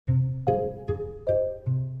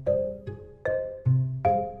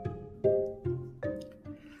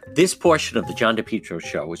This portion of the John DePietro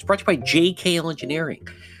Show is brought to you by JKL Engineering.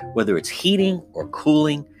 Whether it's heating or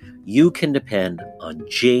cooling, you can depend on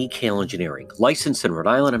JKL Engineering. Licensed in Rhode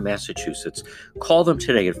Island and Massachusetts. Call them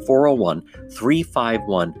today at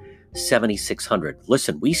 401-351-7600.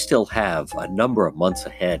 Listen, we still have a number of months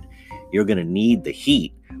ahead. You're going to need the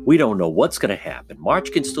heat. We don't know what's going to happen.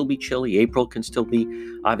 March can still be chilly. April can still be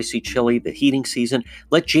obviously chilly. The heating season.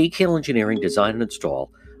 Let JKL Engineering design and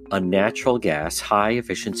install a natural gas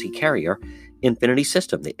high-efficiency carrier Infinity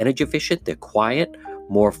system. They're energy efficient, they're quiet,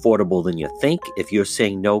 more affordable than you think. If you're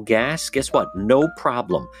saying no gas, guess what? No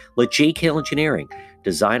problem. Let JKL Engineering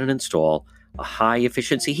design and install a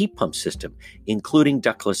high-efficiency heat pump system, including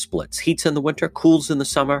ductless splits. Heats in the winter, cools in the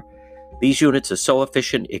summer. These units are so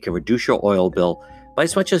efficient, it can reduce your oil bill by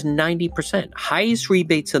as much as 90%. Highest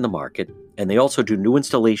rebates in the market, and they also do new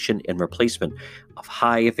installation and replacement of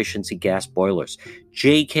high-efficiency gas boilers.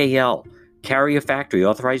 JKL, carrier factory,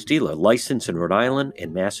 authorized dealer, licensed in Rhode Island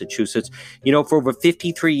and Massachusetts. You know, for over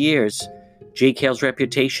 53 years, JKL's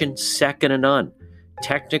reputation, second to none.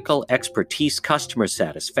 Technical expertise, customer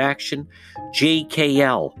satisfaction.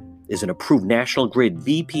 JKL is an approved National Grid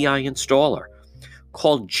VPI installer.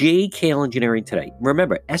 Call JKL Engineering today.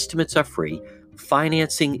 Remember, estimates are free.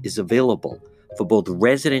 Financing is available for both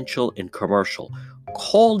residential and commercial.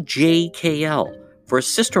 Call JKL for a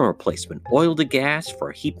system replacement, oil to gas, for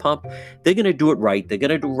a heat pump. They're going to do it right. They're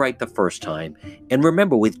going to do it right the first time. And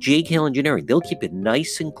remember, with JKL Engineering, they'll keep it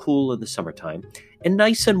nice and cool in the summertime and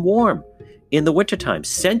nice and warm in the wintertime.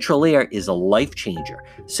 Central Air is a life changer.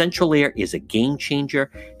 Central Air is a game changer.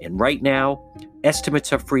 And right now,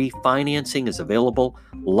 estimates are free. Financing is available.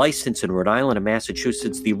 Licensed in Rhode Island and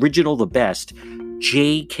Massachusetts. The original, the best.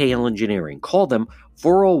 JKL Engineering. Call them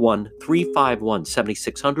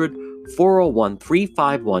 401-351-7600.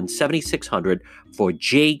 401-351-7600 for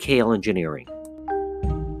JKL Engineering.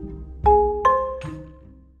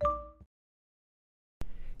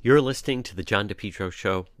 You're listening to the John DePietro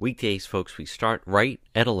Show. Weekdays, folks, we start right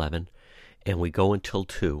at 11 and we go until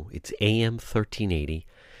 2. It's AM 1380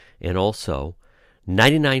 and also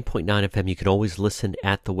 99.9 FM. You can always listen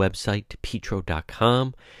at the website,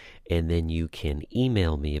 depetro.com, and then you can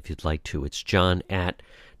email me if you'd like to. It's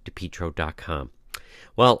john@depetro.com.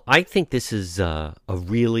 Well, I think this is a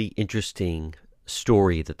really interesting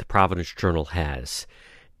story that the Providence Journal has,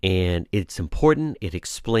 and it's important. It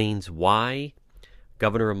explains why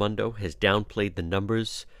Governor Raimondo has downplayed the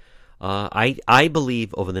numbers. I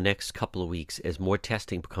believe over the next couple of weeks, as more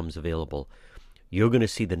testing becomes available, you're going to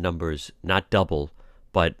see the numbers not double,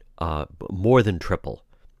 but more than triple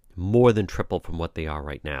from what they are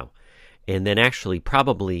right now. And then actually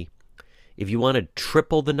probably, if you want to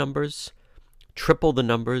triple the numbers,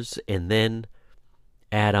 and then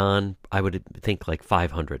add on, I would think like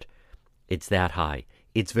 500. It's that high.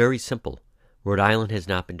 It's very simple. Rhode Island has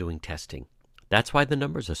not been doing testing. That's why the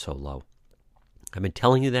numbers are so low. I've been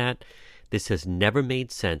telling you that. This has never made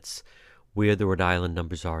sense where the Rhode Island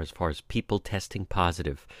numbers are as far as people testing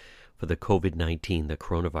positive for the COVID-19, the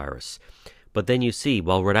coronavirus. But then you see,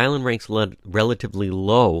 while Rhode Island ranks relatively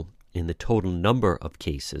low in the total number of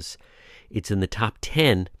cases, it's in the top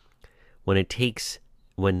 10 when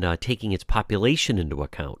taking its population into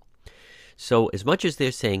account. So as much as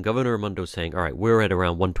they're saying, Governor Raimondo's saying, all right, we're at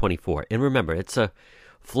around 124. And remember, it's a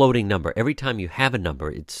floating number. Every time you have a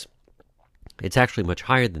number, it's actually much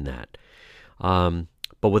higher than that.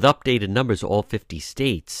 But with updated numbers, all 50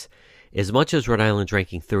 states, as much as Rhode Island's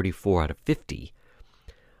ranking 34 out of 50,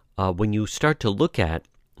 when you start to look at,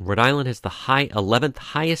 Rhode Island has the 11th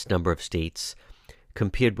highest number of states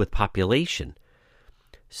compared with population.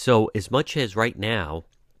 So as much as right now,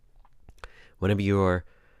 whatever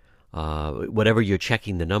you're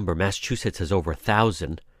checking the number, Massachusetts has over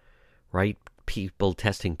 1,000, right? People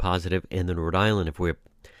testing positive, and then Rhode Island, if we're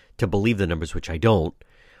to believe the numbers, which I don't,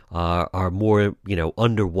 are more,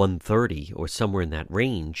 under 130 or somewhere in that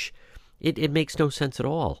range. It makes no sense at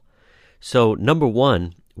all. So number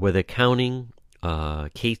one, where they're counting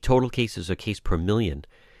total cases or case per million,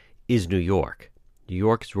 is New York. New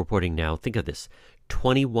York is reporting now, think of this,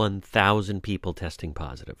 21,000 people testing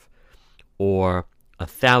positive, or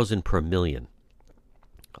 1,000 per million.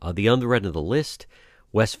 The other end of the list,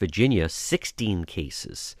 West Virginia, 16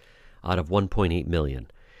 cases out of 1.8 million,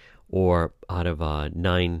 or out of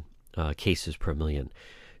 9 cases per million.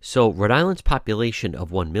 So Rhode Island's population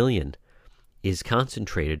of 1 million is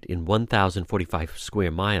concentrated in 1,045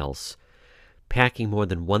 square miles, packing more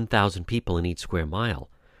than 1,000 people in each square mile.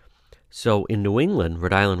 So in New England,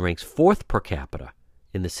 Rhode Island ranks 4th per capita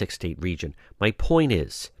in the 6-state region. My point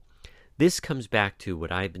is, this comes back to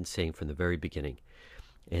what I've been saying from the very beginning,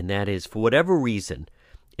 and that is, for whatever reason,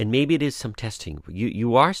 and maybe it is some testing.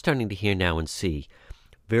 You are starting to hear now and see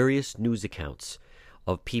various news accounts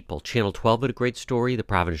of people. Channel 12 had a great story. The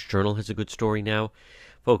Providence Journal has a good story now.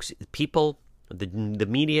 Folks, the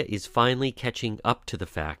media is finally catching up to the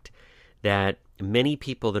fact that many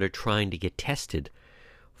people that are trying to get tested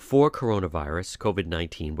for coronavirus,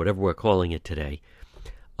 COVID-19, whatever we're calling it today,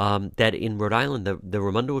 that in Rhode Island, the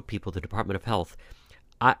Raimondo people, the Department of Health,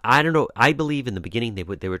 I don't know, I believe in the beginning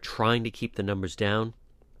they were trying to keep the numbers down.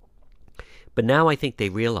 But now I think they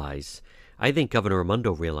realize, I think Governor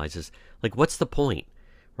Raimondo realizes, like, what's the point,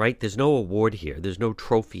 right? There's no award here. There's no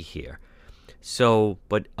trophy here. So,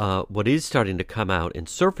 but what is starting to come out and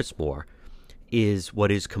surface more is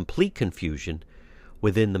what is complete confusion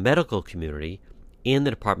within the medical community and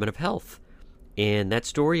the Department of Health. And that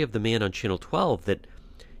story of the man on Channel 12 that,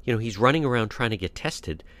 he's running around trying to get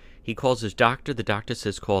tested. He calls his doctor. The doctor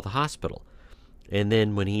says, call the hospital. And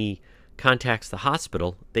then when he contacts the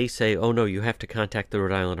hospital, they say, oh, no, you have to contact the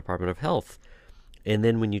Rhode Island Department of Health. And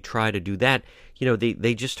then when you try to do that,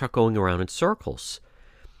 they just start going around in circles.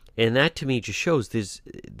 And that to me just shows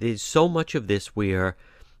there's so much of this where,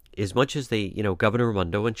 as much as they, Governor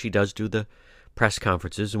Raimondo, and she does do the press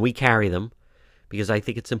conferences, and we carry them because I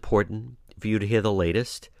think it's important for you to hear the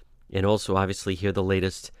latest, and also obviously hear the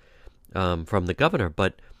latest from the governor.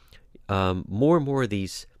 But more and more of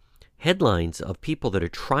these headlines of people that are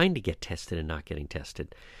trying to get tested and not getting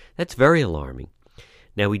tested, that's very alarming.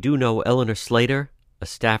 Now, we do know Eleanor Slater, a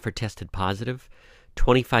staffer, tested positive.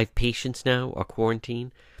 25 patients now are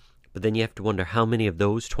quarantined. But then you have to wonder how many of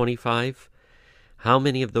those 25, you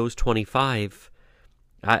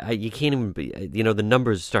can't even be, the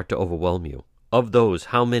numbers start to overwhelm you. Of those,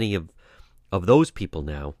 how many of those people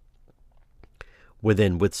now were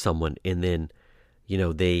then with someone, and then,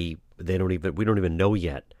 we don't even know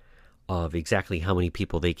yet of exactly how many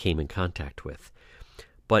people they came in contact with.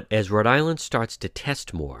 But as Rhode Island starts to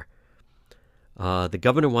test more, the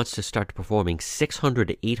governor wants to start performing 600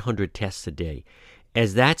 to 800 tests a day.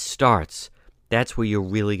 As that starts, that's where you're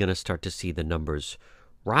really going to start to see the numbers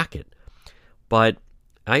rocket. But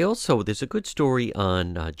there's a good story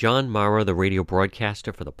on John Mara, the radio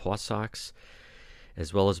broadcaster for the Paw Sox,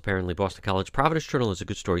 as well as apparently Boston College. Providence Journal is a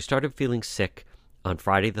good story. He started feeling sick on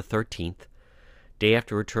Friday the 13th, day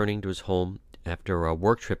after returning to his home after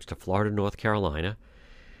work trips to Florida, North Carolina.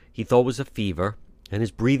 He thought it was a fever, and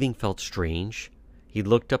his breathing felt strange. He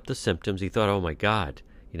looked up the symptoms. He thought, oh, my God,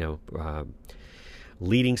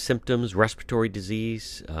 leading symptoms, respiratory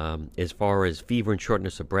disease, as far as fever and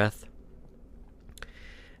shortness of breath.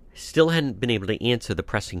 Still hadn't been able to answer the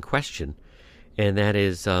pressing question, and that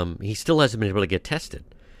is he still hasn't been able to get tested.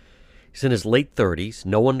 He's in his late 30s,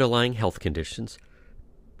 no underlying health conditions,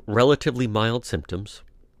 relatively mild symptoms.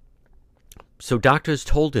 So doctors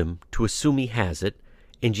told him to assume he has it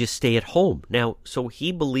and just stay at home. Now, so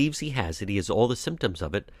he believes he has it, he has all the symptoms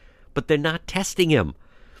of it, but they're not testing him.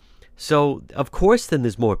 So, of course, then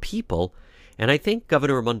there's more people. And I think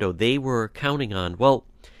Governor Raimondo, they were counting on, well,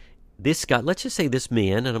 this guy, let's just say this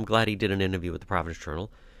man, and I'm glad he did an interview with the Providence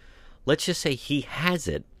Journal, let's just say he has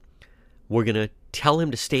it. We're going to tell him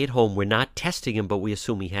to stay at home. We're not testing him, but we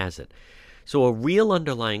assume he has it. So a real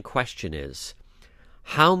underlying question is,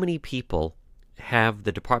 how many people have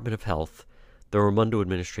the Department of Health, the Raimondo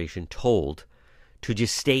administration, told to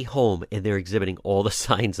just stay home, and they're exhibiting all the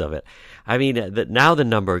signs of it? I mean, now the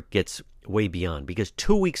number gets way beyond, because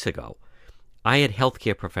 2 weeks ago, I had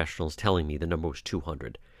healthcare professionals telling me the number was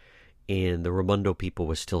 200, and the Raimondo people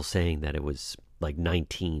were still saying that it was like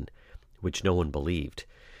 19, which no one believed.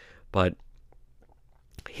 But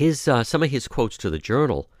some of his quotes to the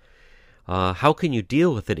Journal, how can you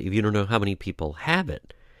deal with it if you don't know how many people have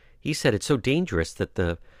it? He said it's so dangerous that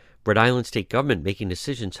the Rhode Island state government making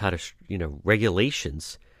decisions how to,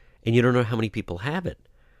 regulations, and you don't know how many people have it.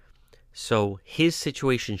 So his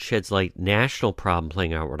situation sheds light national problem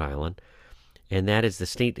playing out in Rhode Island, and that is the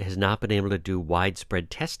state has not been able to do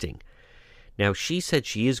widespread testing. Now, she said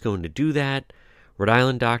she is going to do that. Rhode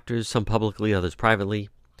Island doctors, some publicly, others privately,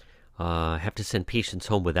 have to send patients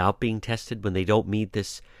home without being tested when they don't meet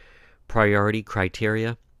this priority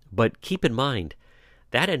criteria. But keep in mind,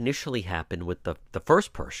 that initially happened with the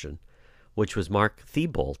first person, which was Mark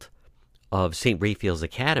Thibault of St. Raphael's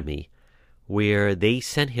Academy, where they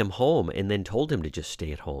sent him home and then told him to just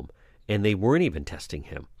stay at home, and they weren't even testing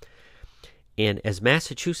him. And as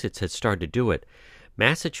Massachusetts had started to do it,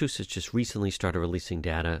 Massachusetts just recently started releasing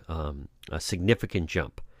data, a significant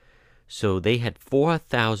jump. So they had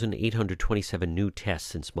 4,827 new tests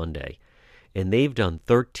since Monday, and they've done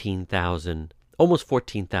 13,000, almost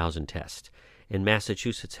 14,000 tests. And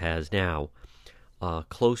Massachusetts has now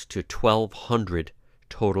close to 1,200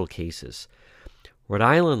 total cases. Rhode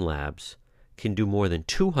Island labs can do more than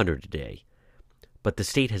 200 a day, but the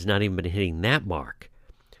state has not even been hitting that mark.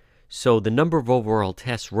 So the number of overall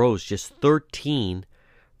tests rose just 13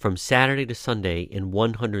 from Saturday to Sunday and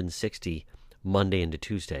 160 Monday into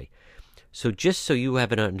Tuesday. So just so you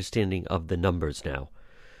have an understanding of the numbers now.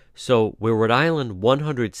 So where Rhode Island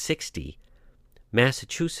 160,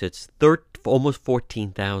 Massachusetts almost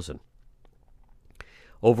 14,000.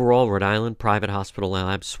 Overall, Rhode Island private hospital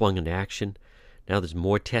labs swung into action. Now there's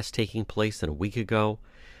more tests taking place than a week ago.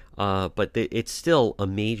 But it's still a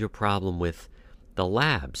major problem with the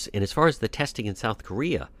labs. And as far as the testing in South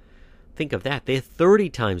Korea, think of that. They're 30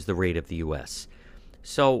 times the rate of the U.S.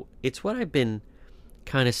 So it's what I've been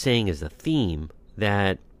kind of saying as a theme,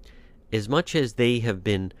 that as much as they have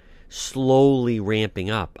been slowly ramping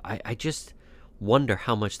up, I just wonder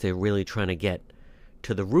how much they're really trying to get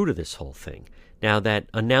to the root of this whole thing. Now, that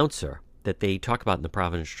announcer that they talk about in the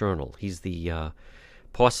Providence Journal, he's the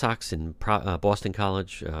Paw Sox in Boston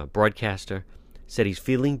College broadcaster, said he's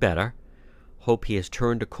feeling better. Hope he has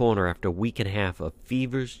turned a corner after a week and a half of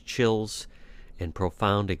fevers, chills, and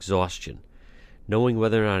profound exhaustion. Knowing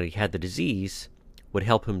whether or not he had the disease would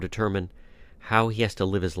help him determine how he has to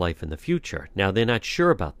live his life in the future. Now, they're not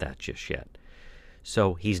sure about that just yet.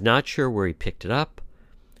 So he's not sure where he picked it up.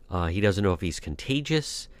 He doesn't know if he's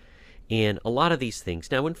contagious. And a lot of these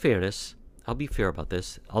things, now in fairness, I'll be fair about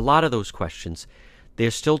this, a lot of those questions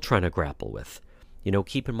they're still trying to grapple with.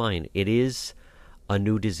 Keep in mind, it is a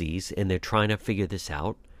new disease, and they're trying to figure this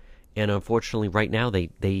out. And unfortunately, right now, they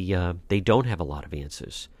don't have a lot of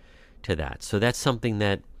answers to that. So that's something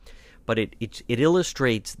that, but it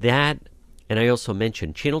illustrates that. And I also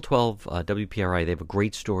mentioned Channel 12 WPRI, they have a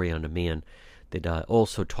great story on a man that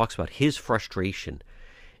also talks about his frustration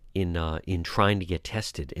in trying to get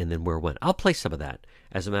tested and then where it went. I'll play some of that.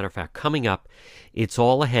 As a matter of fact, coming up, it's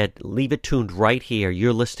all ahead. Leave it tuned right here.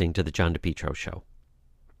 You're listening to The John DePietro Show.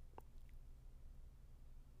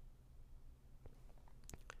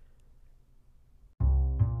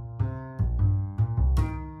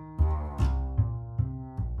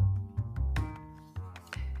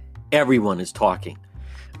 Everyone is talking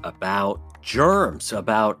about germs,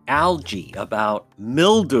 about algae, about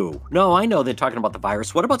mildew. No, I know they're talking about the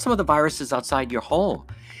virus. What about some of the viruses outside your home?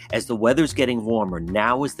 As the weather's getting warmer,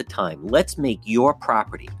 now is the time. Let's make your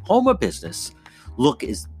property, home or business, look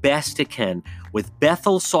as best it can with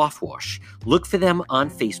Bethel Soft Wash. Look for them on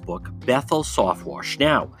Facebook, Bethel Soft Wash.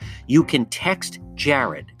 Now, you can text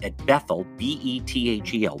Jared at Bethel,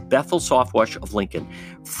 Bethel, Bethel Soft Wash of Lincoln.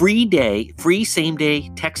 Free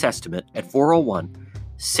same-day text estimate at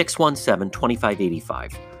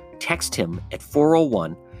 401-617-2585. Text him at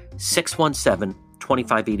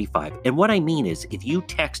 401-617-2585. And what I mean is, if you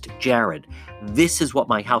text Jared, this is what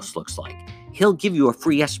my house looks like, he'll give you a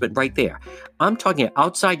free estimate right there. I'm talking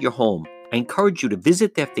outside your home. I encourage you to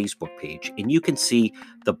visit their Facebook page, and you can see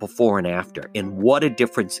the before and after and what a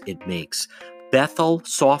difference it makes. Bethel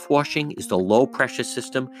Soft Washing is the low-pressure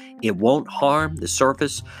system. It won't harm the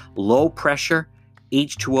surface. Low pressure,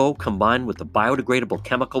 H2O combined with the biodegradable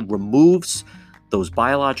chemical removes those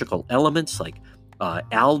biological elements like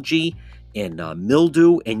algae and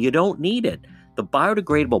mildew, and you don't need it. The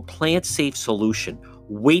biodegradable plant-safe solution.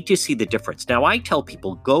 Wait to see the difference. Now, I tell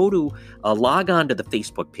people, log on to the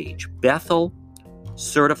Facebook page, Bethel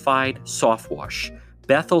Certified Soft Wash,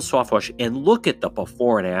 Bethel Soft Wash, and look at the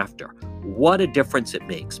before and after. What a difference it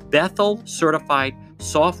makes. Bethel Certified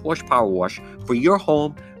Soft Wash Power Wash for your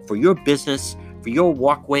home, for your business, for your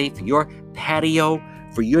walkway, for your patio,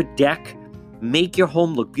 for your deck. Make your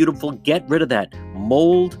home look beautiful. Get rid of that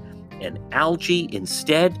mold and algae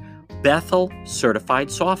instead. Bethel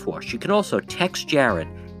Certified Soft Wash. You can also text Jared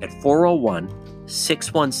at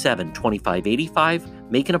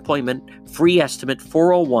 401-617-2585. Make an appointment. Free estimate,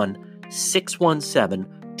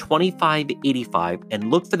 401-617-2585. And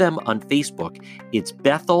look for them on Facebook. It's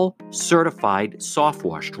Bethel Certified Soft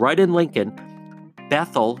Wash. Right in Lincoln,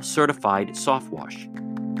 Bethel Certified Soft Wash.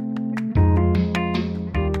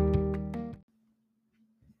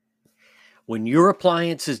 When your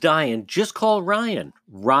appliance is dying, just call Ryan.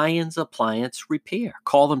 Ryan's Appliance Repair.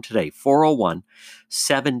 Call them today,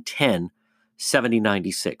 401-710-7096.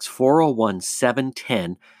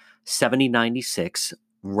 401-710-7096.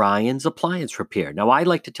 Ryan's Appliance Repair. Now, I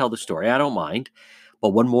like to tell the story. I don't mind. But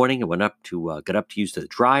one morning, I got up to use the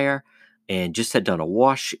dryer and just had done a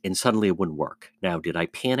wash, and suddenly it wouldn't work. Now, did I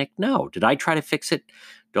panic? No. Did I try to fix it?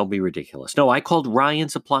 Don't be ridiculous. No, I called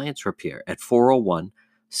Ryan's Appliance Repair at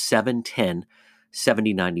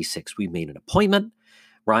 401-710-7096. We made an appointment.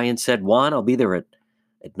 Ryan said, Juan, I'll be there at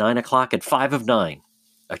 9 o'clock at 5 of 9.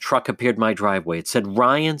 a truck appeared in my driveway. It said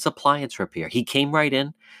Ryan's Appliance Repair. He came right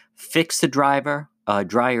in, fixed the dryer,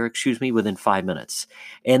 within 5 minutes.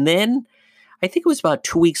 And then I think it was about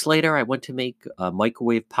 2 weeks later, I went to make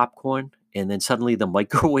microwave popcorn, and then suddenly the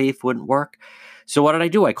microwave wouldn't work. So what did I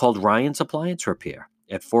do? I called Ryan's Appliance Repair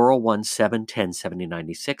at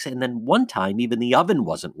 401-710-7096. And then one time, even the oven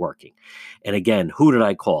wasn't working. And again, who did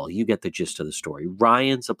I call? You get the gist of the story.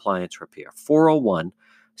 Ryan's Appliance Repair,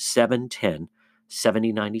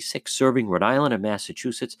 401-710-7096, serving Rhode Island and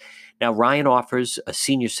Massachusetts. Now, Ryan offers a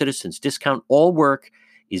senior citizens discount. All work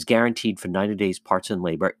is guaranteed for 90 days, parts and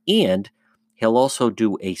labor, and he'll also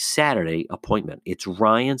do a Saturday appointment. It's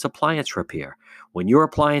Ryan's Appliance Repair. When your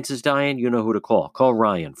appliance is dying, you know who to call. Call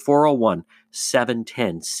Ryan,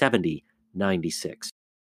 401-710-7096.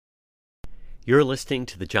 You're listening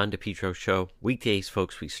to the John DePietro Show. Weekdays,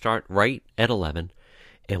 folks, we start right at 11,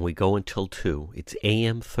 and we go until 2. It's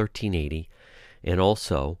AM 1380, and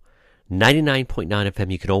also 99.9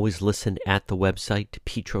 FM. You can always listen at the website,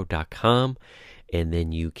 depetro.com, and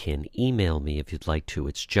then you can email me if you'd like to.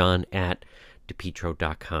 It's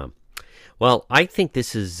john@depetro.com. Well, I think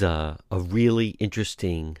this is a really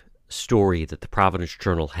interesting story that the Providence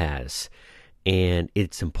Journal has, and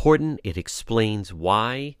it's important. It explains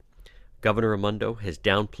why Governor Raimondo has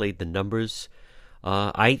downplayed the numbers.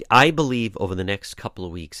 I believe over the next couple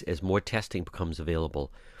of weeks, as more testing becomes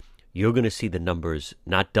available, you're going to see the numbers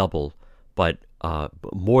not double, but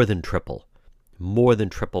more than triple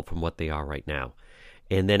from what they are right now.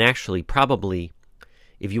 And then actually probably,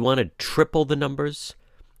 if you want to triple the numbers,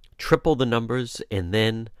 and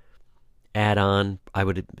then add on, I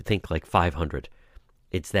would think like 500.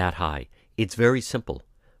 It's that high. It's very simple.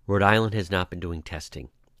 Rhode Island has not been doing testing.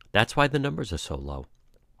 That's why the numbers are so low.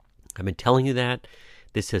 I've been telling you that.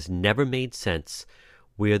 This has never made sense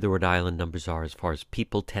where the Rhode Island numbers are as far as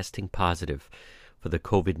people testing positive for the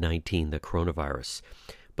COVID-19, the coronavirus.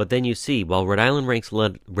 But then you see, while Rhode Island ranks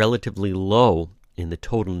relatively low in the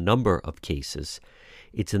total number of cases,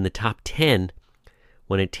 it's in the top 10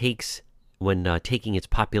 when taking its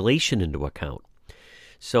population into account.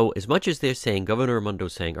 So as much as they're saying, Governor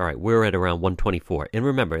Raimondo's saying, all right, we're at around 124. And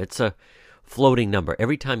remember, it's a floating number.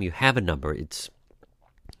 Every time you have a number, it's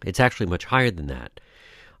actually much higher than that.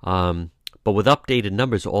 But with updated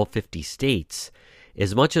numbers, all 50 states,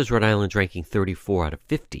 as much as Rhode Island's ranking 34 out of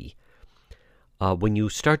 50, when you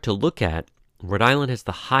start to look at, Rhode Island has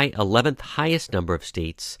the 11th highest number of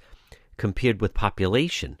states compared with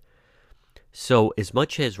population. So as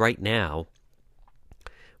much as right now,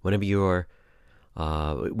 whatever you're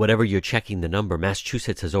checking the number,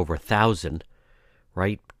 Massachusetts has over 1,000,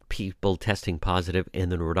 right? People testing positive,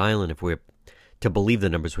 and then Rhode Island, if we're to believe the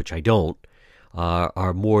numbers, which I don't,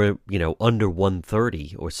 are more, under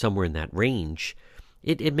 130 or somewhere in that range.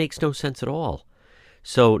 It makes no sense at all.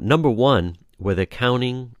 So number one, where they're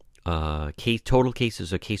counting total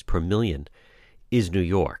cases or case per million, is New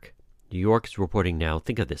York. New York is reporting now,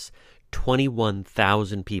 think of this,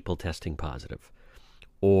 21,000 people testing positive,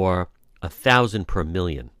 or 1,000 per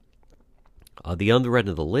million. The other end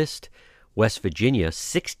of the list, West Virginia,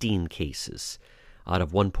 16 cases out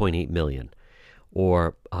of 1.8 million,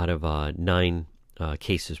 or out of 9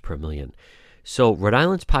 cases per million. So Rhode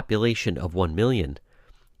Island's population of 1 million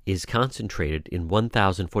is concentrated in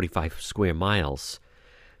 1,045 square miles,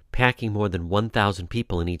 packing more than 1,000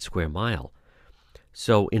 people in each square mile.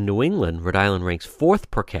 So in New England, Rhode Island ranks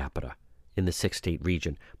 4th per capita in the 6-state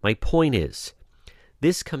region. My point is,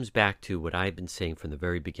 this comes back to what I've been saying from the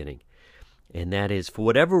very beginning, and that is, for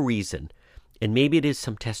whatever reason, and maybe it is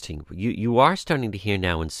some testing, you are starting to hear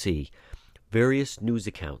now and see various news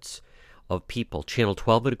accounts of people. Channel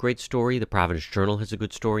 12 had a great story. The Providence Journal has a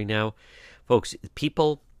good story now. Folks,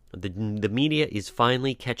 the media is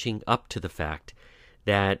finally catching up to the fact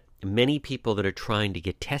that many people that are trying to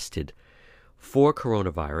get tested for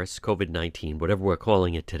coronavirus, COVID-19, whatever we're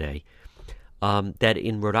calling it today, that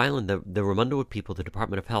in Rhode Island, the Raimondo people, the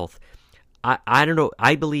Department of Health, I don't know,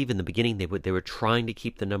 I believe in the beginning they were trying to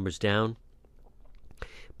keep the numbers down,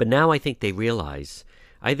 but now I think they realize,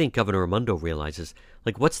 I think Governor Raimondo realizes,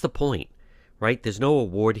 what's the point, right? There's no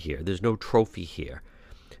award here. There's no trophy here.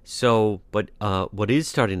 So, but what is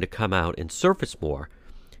starting to come out and surface more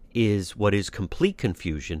is what is complete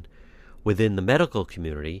confusion within the medical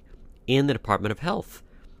community and the Department of Health.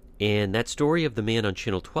 And that story of the man on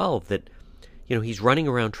Channel 12 that, he's running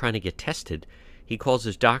around trying to get tested. He calls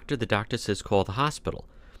his doctor. The doctor says, call the hospital.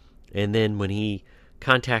 And then when he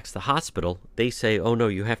contacts the hospital, they say, oh, no,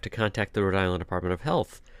 you have to contact the Rhode Island Department of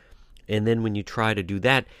Health. And then when you try to do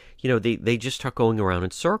that, they just start going around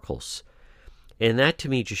in circles. And that to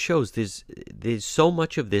me just shows there's so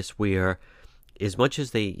much of this where as much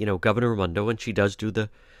as they, Governor Raimondo, and she does do the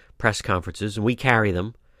press conferences, and we carry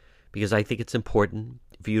them because I think it's important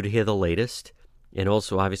for you to hear the latest and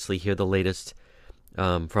also obviously hear the latest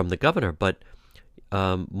from the governor. But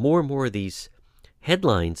more and more of these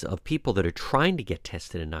headlines of people that are trying to get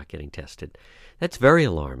tested and not getting tested, that's very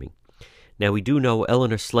alarming. Now, we do know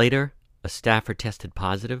Eleanor Slater, a staffer, tested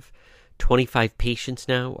positive. 25 patients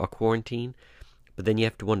now are quarantined. But then you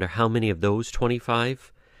have to wonder how many of those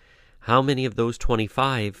 25, you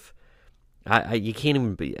can't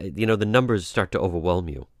even, the numbers start to overwhelm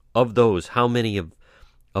you. Of those, how many of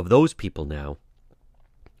those people now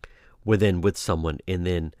were then with someone, and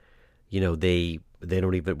then, we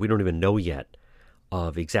don't even know yet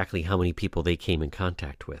of exactly how many people they came in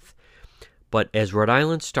contact with. But as Rhode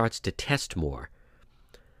Island starts to test more,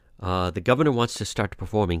 the governor wants to start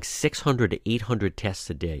performing 600 to 800 tests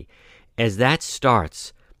a day. As that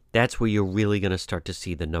starts, that's where you're really going to start to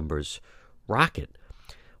see the numbers rocket.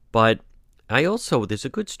 But there's a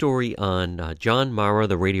good story on John Mara,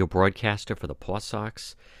 the radio broadcaster for the Paw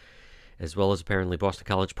Sox, as well as apparently Boston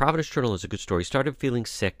College. Providence Journal is a good story. He started feeling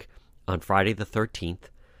sick on Friday the 13th,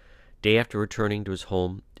 day after returning to his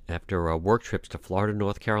home after work trips to Florida,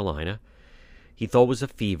 North Carolina. He thought it was a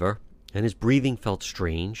fever, and his breathing felt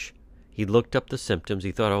strange. He looked up the symptoms.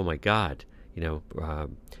 He thought, oh my God,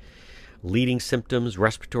 leading symptoms,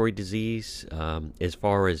 respiratory disease, as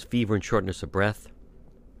far as fever and shortness of breath.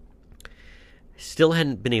 Still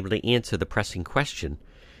hadn't been able to answer the pressing question,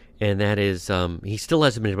 and that is he still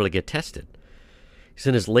hasn't been able to get tested. He's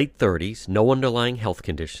in his late 30s, no underlying health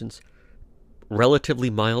conditions, relatively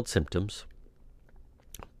mild symptoms.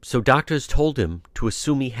 So doctors told him to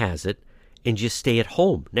assume he has it and just stay at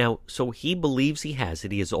home. Now, so he believes he has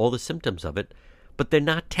it. He has all the symptoms of it, but they're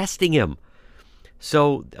not testing him.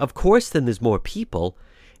 So, of course, then there's more people.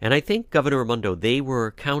 And I think Governor Raimondo, they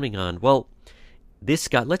were counting on, this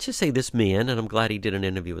guy, let's just say this man, and I'm glad he did an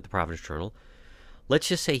interview with the Providence Journal, let's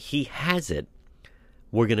just say he has it.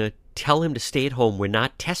 We're going to tell him to stay at home. We're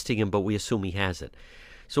not testing him, but we assume he has it.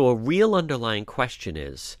 So a real underlying question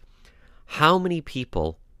is, how many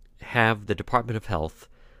people have the Department of Health,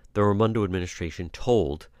 the Raimondo administration,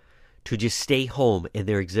 told to just stay home, and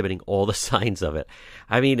they're exhibiting all the signs of it?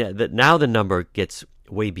 I mean, now the number gets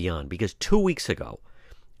way beyond, because 2 weeks ago,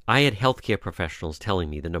 I had healthcare professionals telling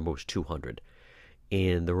me the number was 200,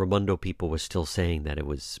 and the Raimondo people were still saying that it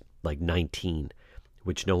was like 19,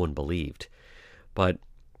 which no one believed. But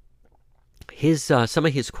some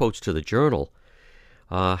of his quotes to the Journal,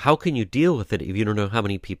 how can you deal with it if you don't know how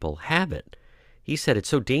many people have it? He said it's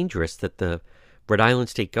so dangerous that the Rhode Island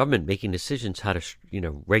state government making decisions how to,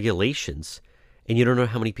 regulations, and you don't know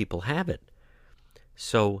how many people have it.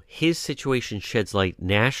 So his situation sheds light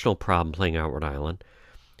national problem playing out Rhode Island,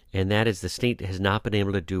 and that is the state has not been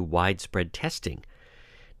able to do widespread testing.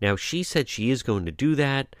 Now, she said she is going to do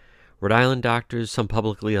that. Rhode Island doctors, some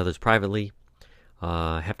publicly, others privately,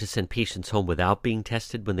 have to send patients home without being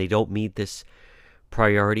tested when they don't meet this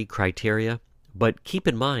priority criteria. But keep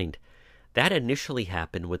in mind, that initially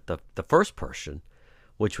happened with the first person,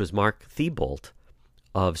 which was Mark Thibault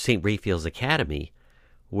of St. Raphael's Academy,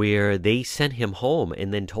 where they sent him home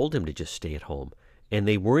and then told him to just stay at home, and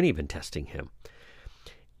they weren't even testing him.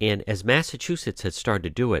 And as Massachusetts had started to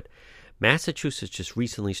do it, Massachusetts just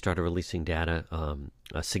recently started releasing data,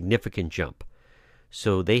 a significant jump.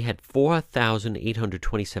 So they had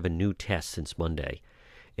 4,827 new tests since Monday,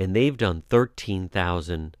 and they've done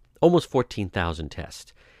 13,000, almost 14,000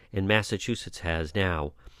 tests. And Massachusetts has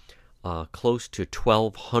now close to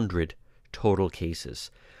 1,200 total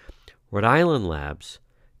cases. Rhode Island labs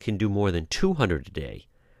can do more than 200 a day,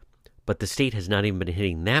 but the state has not even been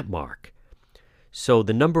hitting that mark. So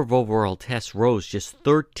the number of overall tests rose just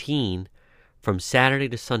 13 from Saturday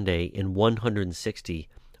to Sunday and 160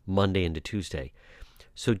 Monday into Tuesday.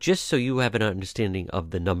 So just so you have an understanding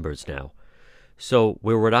of the numbers now. So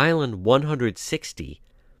where Rhode Island 160,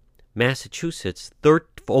 Massachusetts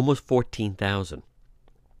almost 14,000.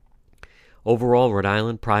 Overall, Rhode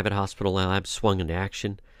Island private hospital labs swung into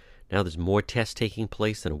action. Now there's more tests taking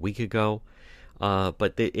place than a week ago.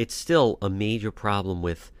 But it's still a major problem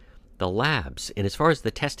with the labs. And as far as the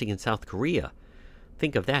testing in South Korea,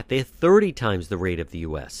 think of that. They're 30 times the rate of the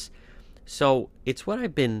U.S. So it's what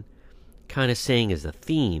I've been kind of saying as a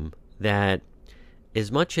theme, that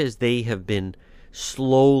as much as they have been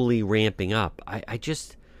slowly ramping up, I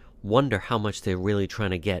just wonder how much they're really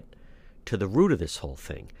trying to get to the root of this whole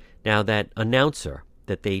thing. Now, that announcer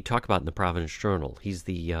that they talk about in the Providence Journal, he's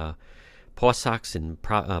the Paw Sox and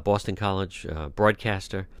Boston College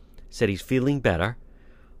broadcaster, said he's feeling better.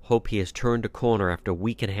 Hope he has turned a corner after a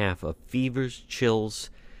week and a half of fevers, chills,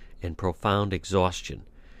 and profound exhaustion.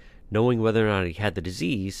 Knowing whether or not he had the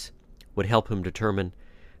disease would help him determine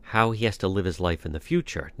how he has to live his life in the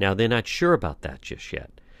future. Now, they're not sure about that just yet.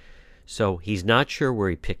 So he's not sure where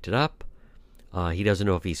he picked it up. He doesn't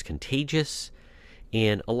know if he's contagious.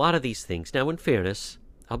 And a lot of these things, now in fairness,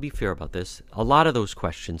 I'll be fair about this, a lot of those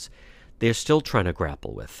questions they're still trying to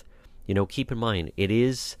grapple with. Keep in mind, it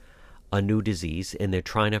is a new disease, and they're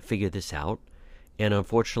trying to figure this out. And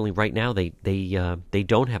unfortunately, right now, they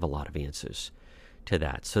don't have a lot of answers to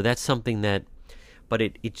that. So that's something that, but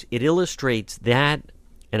it illustrates that.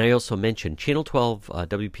 And I also mentioned Channel 12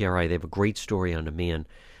 WPRI, they have a great story on a man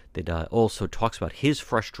that also talks about his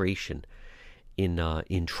frustration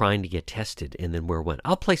in trying to get tested and then where it went.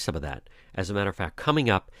 I'll play some of that. As a matter of fact, coming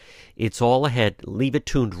up, it's all ahead. Leave it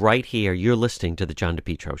tuned right here. You're listening to The John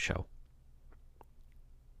DePetro Show.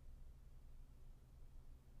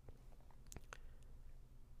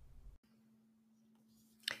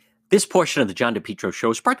 This portion of The John DePetro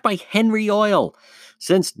Show is brought by Henry Oil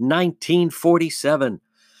since 1947.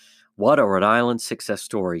 What a Rhode Island success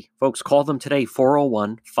story. Folks, call them today,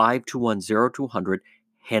 401-521-0200,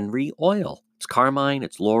 Henry Oil. It's Carmine,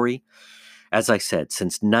 it's Lori. As I said,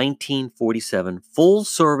 since 1947,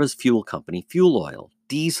 full-service fuel company, fuel oil,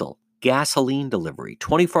 diesel, gasoline delivery,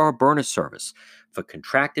 24-hour burner service for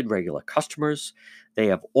contracted regular customers. They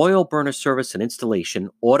have oil burner service and installation,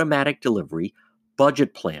 automatic delivery,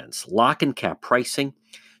 budget plans, lock and cap pricing,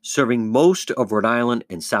 serving most of Rhode Island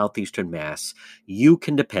and southeastern Mass. You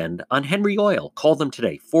can depend on Henry Oil. Call them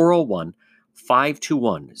today,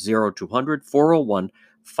 401-521-0200,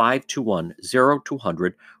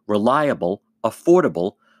 401-521-0200. Reliable,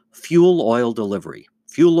 affordable fuel oil delivery.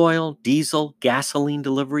 Fuel oil, diesel, gasoline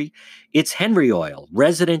delivery. It's Henry Oil,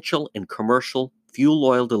 residential and commercial fuel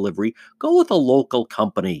oil delivery. Go with a local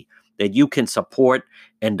company that you can support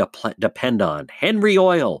and depend on. Henry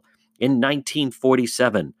Oil in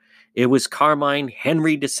 1947. It was Carmine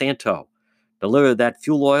Henry DeSanto delivered that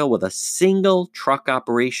fuel oil with a single truck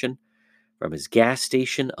operation from his gas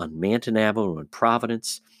station on Manton Avenue in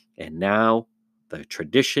Providence. And now the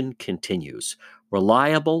tradition continues.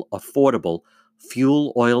 Reliable, affordable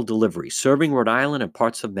fuel oil delivery, serving Rhode Island and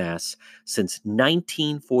parts of Mass since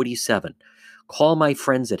 1947. Call my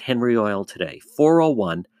friends at Henry Oil today,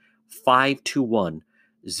 401-521-0200,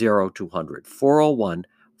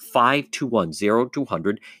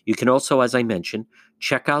 401-521-0200. You can also, as I mentioned,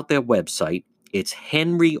 check out their website. It's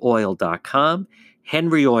henryoil.com,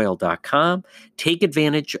 henryoil.com. Take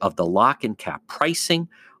advantage of the lock and cap pricing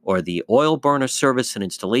or the oil burner service and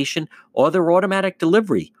installation or their automatic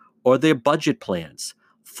delivery or their budget plans.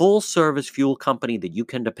 Full service fuel company that you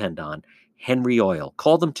can depend on, Henry Oil.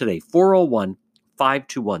 Call them today,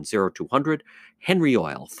 401-521-0200, Henry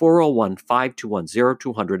Oil,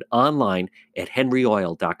 401-521-0200, online at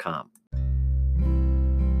henryoil.com.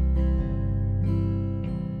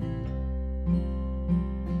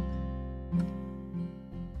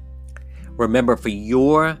 Remember, for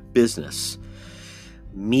your business,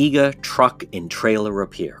 Mega Truck and Trailer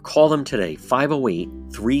Repair. Call them today,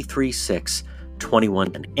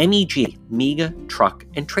 508-336-2110. MEG, Mega Truck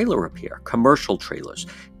and Trailer Repair. Commercial trailers,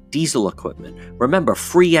 diesel equipment. Remember,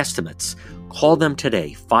 free estimates. Call them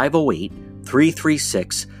today,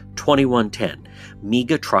 508-336-2110.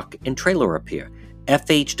 Mega Truck and Trailer Repair.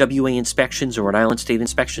 FHWA inspections or Rhode Island State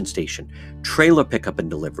Inspection Station. Trailer pickup and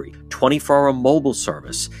delivery. 24-hour mobile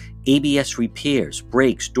service. ABS repairs,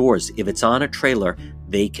 brakes, doors. If it's on a trailer,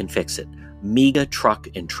 they can fix it. Mega Truck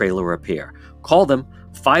and Trailer Repair. Call them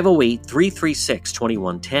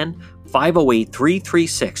 508-336-2110,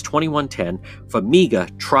 508-336-2110 for Mega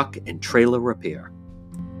Truck and Trailer Repair.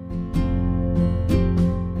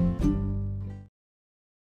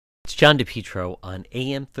 It's John DePetro on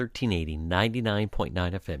AM 1380, 99.9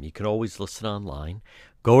 FM. You can always listen online.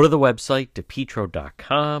 Go to the website,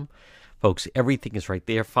 depetro.com. Folks, everything is right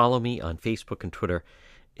there. Follow me on Facebook and Twitter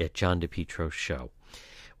at John DePetro Show.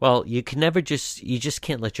 Well, you just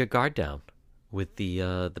can't let your guard down with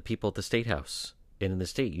the people at the State House and in the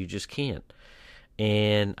state. You just can't.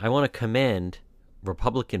 And I want to commend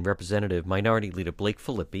Republican Representative Minority Leader Blake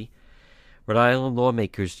Filippi, Rhode Island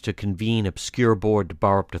lawmakers to convene obscure board to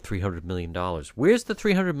borrow up to $300 million. Where's the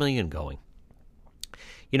 $300 million going?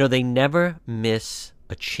 They never miss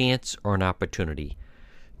a chance or an opportunity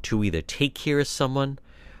to either take care of someone.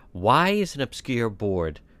 Why is an obscure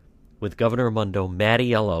board with Governor Raimondo,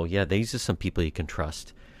 Mattiello, yeah, these are some people you can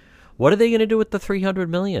trust. What are they going to do with the $300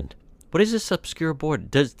 million? What is this obscure board?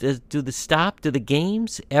 Do the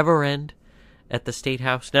games ever end at the State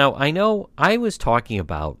House? Now, I know I was talking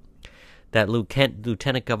about that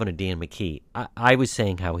Lieutenant Governor Dan McKee. I was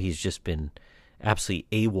saying how he's just been absolutely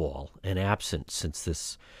AWOL and absent since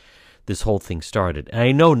this whole thing started. And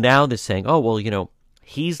I know now they're saying, oh, well,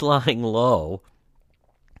 he's lying low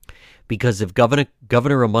because if Governor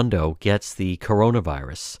Raimondo gets the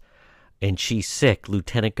coronavirus and she's sick,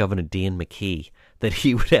 Lieutenant Governor Dan McKee, that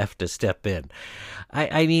he would have to step in.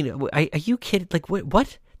 I mean, are you kidding? Like,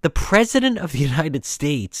 what? The President of the United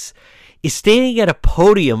States is standing at a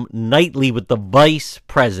podium nightly with the Vice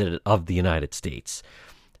President of the United States.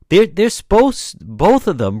 They're supposed, both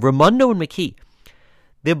of them, Raimondo and McKee,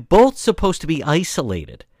 they're both supposed to be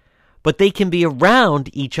isolated, but they can be around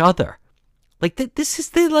each other. Like,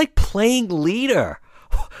 they're like playing leader.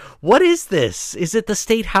 What is this? Is it the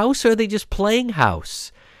State House, or are they just playing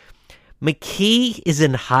house? McKee is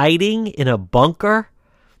in hiding in a bunker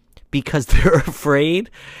because they're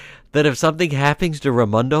afraid that if something happens to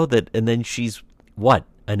Raimondo, and then she's, what,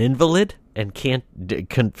 an invalid and can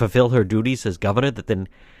fulfill her duties as governor, that then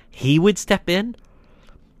he would step in?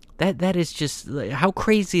 That is just, how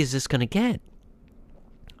crazy is this going to get?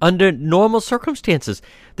 Under normal circumstances,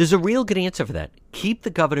 there's a real good answer for that. Keep the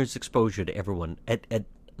governor's exposure to everyone at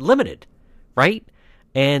limited, right?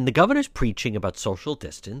 And the governor's preaching about social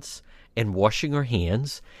distance and washing her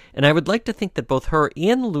hands, and I would like to think that both her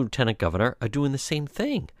and the lieutenant governor are doing the same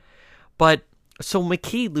thing. But so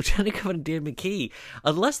McKee, Lieutenant Governor Dan McKee,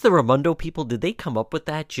 unless the Raimondo people, did they come up with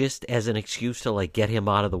that just as an excuse to like get him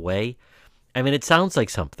out of the way? I mean, it sounds like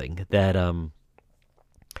something that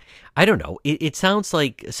I don't know. It sounds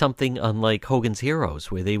like something unlike Hogan's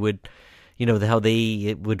Heroes, where they would, how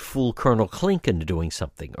they would fool Colonel Klink into doing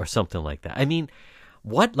something or something like that. I mean,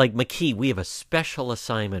 what? Like McKee, we have a special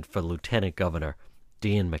assignment for Lieutenant Governor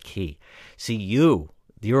Dan McKee. See,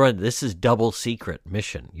 this is double secret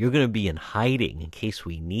mission. You're going to be in hiding in case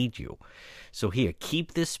we need you. So here,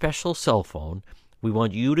 keep this special cell phone. We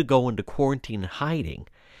want you to go into quarantine and hiding,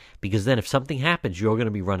 because then if something happens, you're going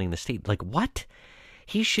to be running the state. Like, what?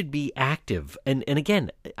 He should be active. And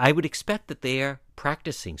again, I would expect that they're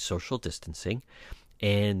practicing social distancing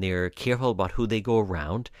and they're careful about who they go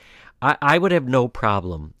around. I would have no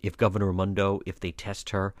problem if Governor Raimondo, if they test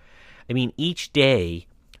her. I mean, each day,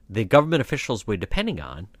 the government officials we're depending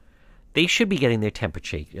on, they should be getting their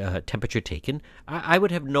temperature taken. I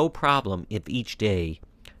would have no problem if each day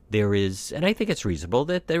there is, and I think it's reasonable,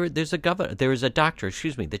 that there is a doctor,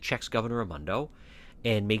 that checks Governor Raimondo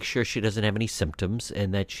and makes sure she doesn't have any symptoms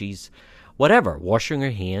and that she's, washing her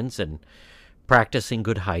hands and practicing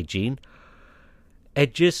good hygiene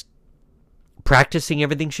and just practicing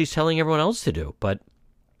everything she's telling everyone else to do. But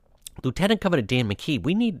Lieutenant Governor Dan McKee,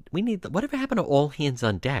 we need whatever happened to all hands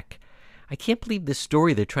on deck? I can't believe this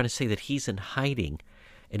story. They're trying to say that he's in hiding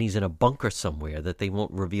and he's in a bunker somewhere, that they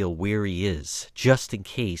won't reveal where he is, just in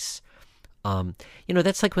case.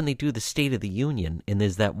 That's like when they do the State of the Union and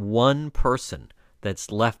there's that one person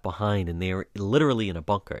that's left behind and they're literally in a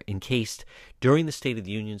bunker in case during the State of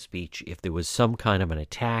the Union speech, if there was some kind of an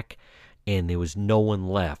attack and there was no one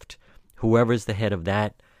left, whoever's the head of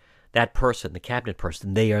that person, the cabinet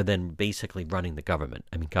person, they are then basically running the government.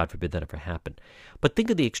 I mean, God forbid that ever happen. But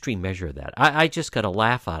think of the extreme measure of that. I just got a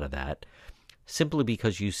laugh out of that simply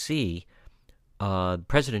because you see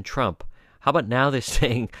President Trump. How about now they're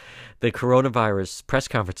saying the coronavirus press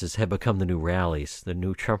conferences have become the new rallies, the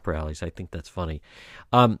new Trump rallies. I think that's funny.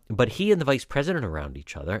 But he and the vice president are around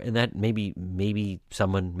each other, and that maybe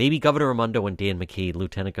Governor Raimondo and Dan McKee,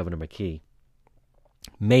 Lieutenant Governor McKee,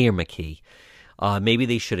 Mayor McKee, maybe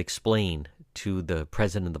they should explain to the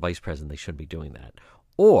president and the vice president they shouldn't be doing that.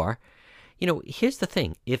 Or, here's the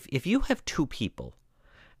thing. If you have two people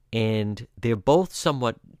and they're both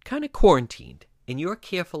somewhat kind of quarantined and you're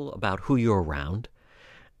careful about who you're around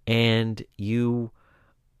and you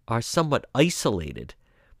are somewhat isolated,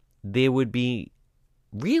 there would be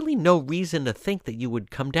really no reason to think that you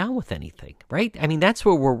would come down with anything, right? I mean, that's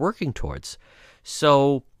what we're working towards.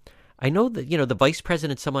 So I know that, the vice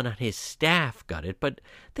president, someone on his staff got it, but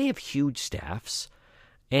they have huge staffs.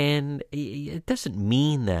 And it doesn't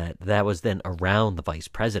mean that was then around the vice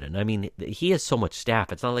president. I mean, he has so much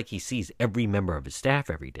staff. It's not like he sees every member of his staff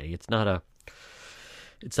every day. It's not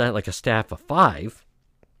like a staff of 5.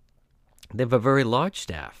 They have a very large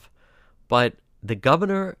staff. But the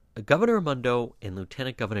Governor Raimondo and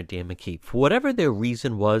Lieutenant Governor Dan McKee, for whatever their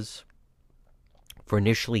reason was for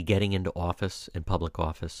initially getting into office, in public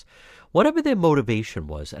office, whatever their motivation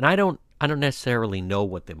was, and I don't necessarily know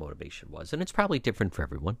what their motivation was, and it's probably different for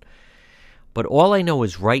everyone, but all I know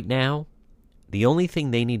is right now, the only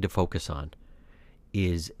thing they need to focus on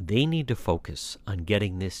is they need to focus on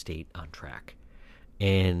getting this state on track.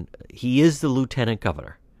 And he is the lieutenant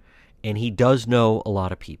governor, and he does know a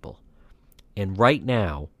lot of people. And right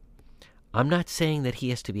now, I'm not saying that he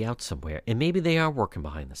has to be out somewhere, and maybe they are working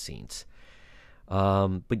behind the scenes.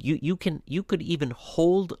 But you could even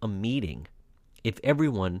hold a meeting if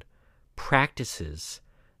everyone practices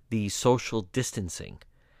the social distancing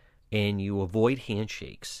and you avoid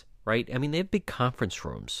handshakes, right? I mean, they have big conference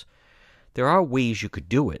rooms. There are ways you could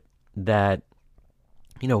do it that,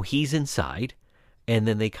 he's inside and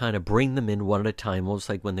then they kind of bring them in one at a time, almost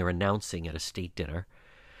like when they're announcing at a state dinner,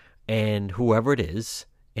 and whoever it is,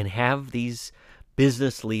 and have these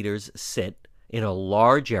business leaders sit in a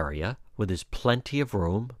large area where there's plenty of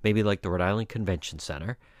room, maybe like the Rhode Island Convention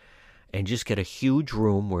Center, and just get a huge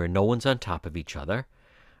room where no one's on top of each other.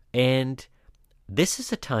 And this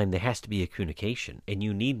is a time there has to be a communication, and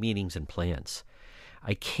you need meetings and plans.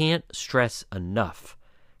 I can't stress enough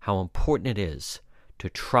how important it is to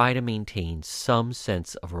try to maintain some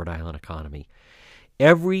sense of Rhode Island economy.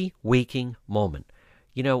 Every waking moment.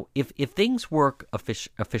 If things work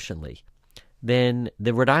efficiently, then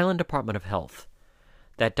the Rhode Island Department of Health,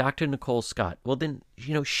 that Dr. Nicole Scott, well then,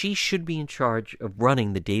 she should be in charge of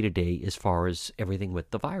running the day-to-day as far as everything with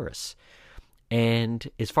the virus. And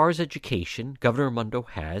as far as education, Governor Raimondo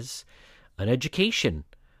has an education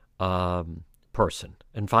person,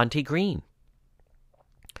 Infante Green,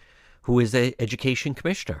 who is the education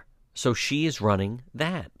commissioner. So she is running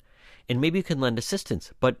that. And maybe you can lend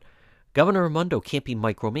assistance, but Governor Raimondo can't be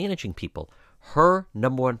micromanaging people. Her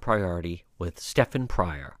number one priority with Stephen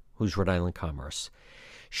Pryor, who's Rhode Island Commerce,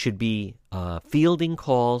 should be fielding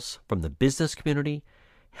calls from the business community,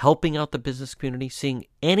 helping out the business community, seeing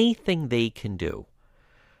anything they can do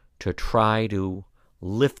to try to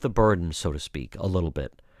lift the burden, so to speak, a little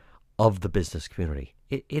bit of the business community.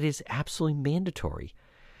 It is absolutely mandatory.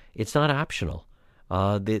 It's not optional.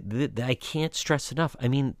 I can't stress enough. I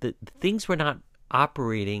mean, the things were not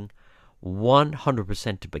operating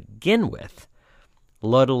 100% to begin with,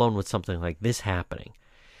 let alone with something like this happening.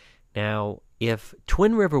 Now, if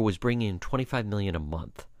Twin River was bringing in $25 million a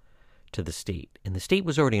month to the state, and the state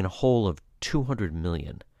was already in a hole of $200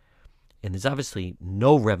 million, and there's obviously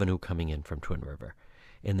no revenue coming in from Twin River,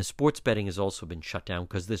 and the sports betting has also been shut down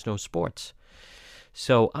because there's no sports.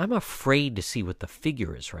 So I'm afraid to see what the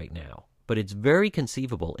figure is right now, but it's very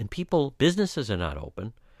conceivable, and businesses are not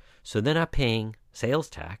open, so they're not paying sales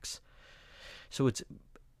tax. So it's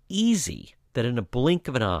easy that in a blink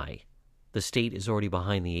of an eye, the state is already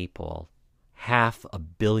behind the eight ball, $500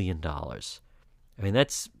 million. I mean,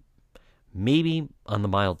 that's maybe on the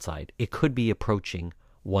mild side. It could be approaching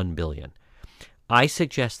 $1 billion. I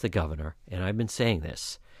suggest the governor, and I've been saying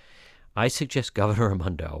this, I suggest Governor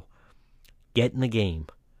Raimondo get in the game.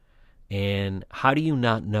 And how do you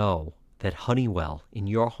not know that Honeywell in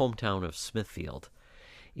your hometown of Smithfield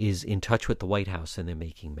is in touch with the White House and they're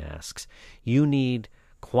making masks? You need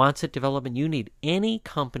Quonset Development. You need any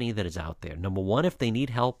company that is out there. Number one, if they need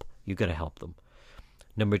help, you got to help them.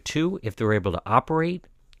 Number two, if they're able to operate,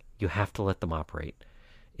 you have to let them operate.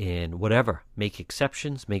 And whatever, make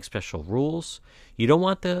exceptions, make special rules. You don't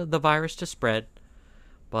want the virus to spread,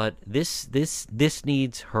 but this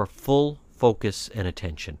needs her full focus and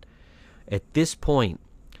attention. At this point,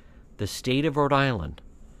 the state of Rhode Island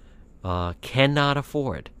cannot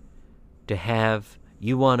afford to have,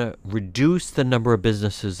 you want to reduce the number of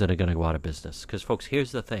businesses that are going to go out of business. Because, folks,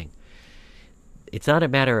 here's the thing. It's not a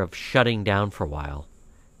matter of shutting down for a while.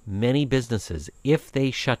 Many businesses, if they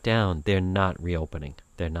shut down, they're not reopening.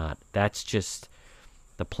 They're not. That's just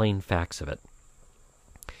the plain facts of it.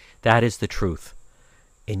 That is the truth.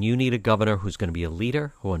 And you need a governor who's going to be a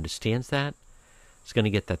leader, who understands that, is going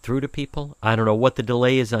to get that through to people. I don't know what the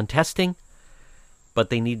delay is on testing, but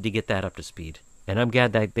they need to get that up to speed. And I'm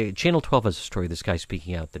glad that Channel 12 has a story of this guy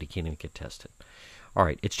speaking out that he can't even get tested. All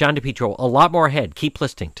right, it's John DePietro. A lot more ahead. Keep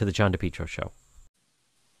listening to The John DePietro Show.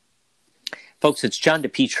 Folks, it's John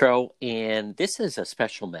DePietro, and this is a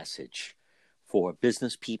special message for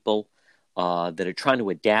business people that are trying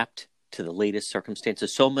to adapt to the latest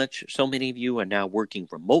circumstances. So many of you are now working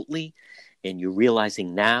remotely, and you're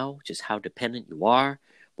realizing now just how dependent you are,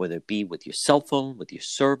 whether it be with your cell phone, with your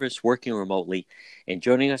service, working remotely. And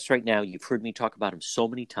joining us right now, you've heard me talk about him so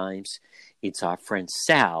many times. It's our friend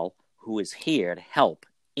Sal, who is here to help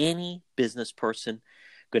any business person.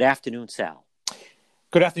 Good afternoon, Sal.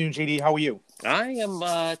 Good afternoon, JD. How are you? I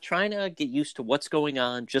am trying to get used to what's going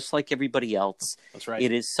on, just like everybody else. That's right.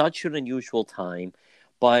 It is such an unusual time,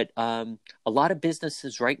 but a lot of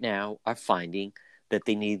businesses right now are finding that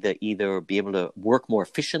they need to either be able to work more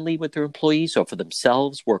efficiently with their employees or for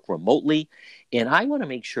themselves, work remotely. And I want to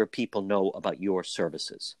make sure people know about your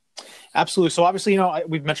services. Absolutely. So obviously,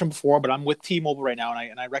 we've mentioned before, but I'm with T-Mobile right now,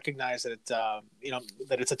 and I recognize that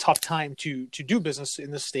that it's a tough time to do business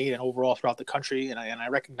in the state and overall throughout the country, and I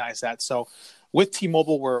recognize that. So with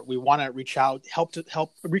T-Mobile, we want to reach out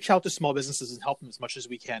to small businesses and help them as much as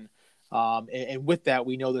we can. And with that,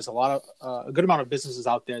 we know there's a good amount of businesses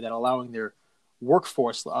out there that are allowing their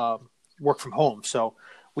workforce work from home. So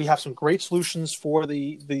we have some great solutions for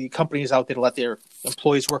the companies out there to let their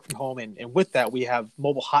employees work from home. And with that, we have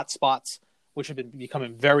mobile hotspots, which have been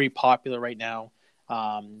becoming very popular right now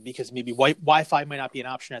because maybe Wi-Fi might not be an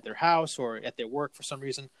option at their house or at their work for some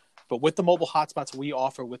reason. But with the mobile hotspots we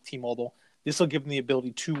offer with T-Mobile, this will give them the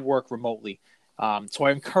ability to work remotely. So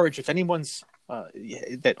I encourage if anyone's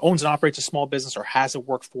that owns and operates a small business or has a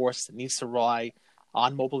workforce that needs to rely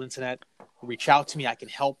on mobile internet, reach out to me. I can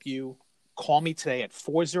help you. Call me today at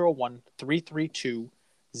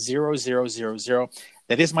 401-332-0000.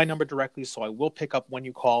 That is my number directly, so I will pick up when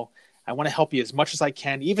you call. I want to help you as much as I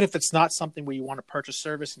can, even if it's not something where you want to purchase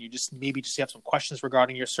service and you just have some questions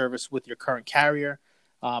regarding your service with your current carrier.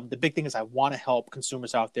 The big thing is I want to help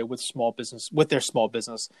consumers out there with their small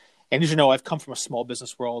business. And as you know, I've come from a small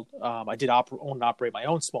business world. I did own and operate my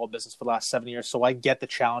own small business for the last 7 years, so I get the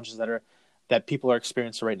challenges that people are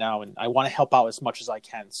experiencing right now, and I want to help out as much as I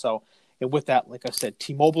can. So, and with that, like I said,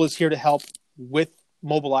 T-Mobile is here to help with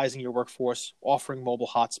mobilizing your workforce, offering mobile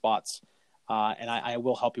hotspots, and I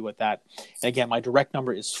will help you with that. And again, my direct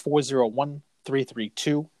number is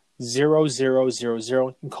 401-332-0000.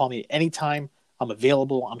 You can call me anytime. I'm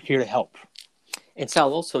available. I'm here to help. And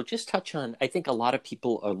Sal, also just touch on, I think a lot of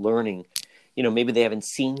people are learning, maybe they haven't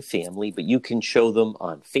seen family, but you can show them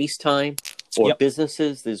on FaceTime or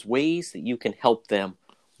businesses. There's ways that you can help them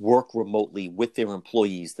work remotely with their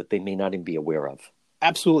employees that they may not even be aware of.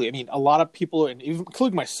 Absolutely. I mean, a lot of people, and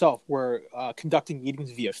including myself, were conducting meetings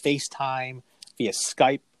via FaceTime, via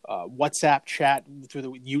Skype, WhatsApp chat through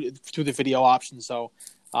the video options. So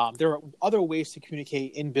there are other ways to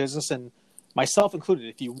communicate in business, and myself included.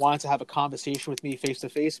 If you want to have a conversation with me face to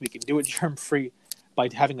face, we can do it germ-free by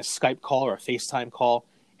having a Skype call or a FaceTime call.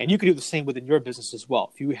 And you can do the same within your business as well.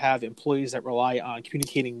 If you have employees that rely on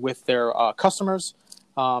communicating with their customers,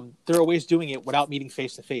 there are ways doing it without meeting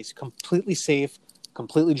face to face. Completely safe,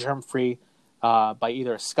 completely germ-free by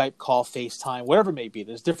either a Skype call, FaceTime, whatever it may be.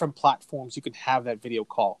 There's different platforms you can have that video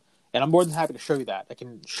call. And I'm more than happy to show you that. I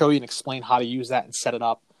can show you and explain how to use that and set it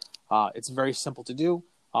up. It's very simple to do.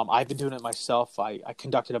 I've been doing it myself. I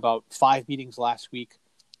conducted about 5 meetings last week,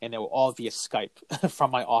 and they were all via Skype from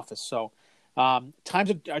my office. So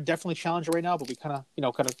times are definitely challenging right now, but we kind of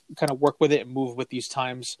work with it and move with these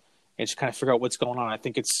times and just kind of figure out what's going on. I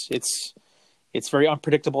think it's very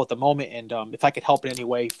unpredictable at the moment, and if I could help in any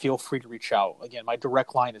way, feel free to reach out. Again, my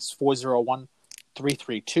direct line is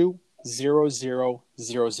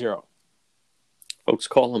 401-332-0000. Folks,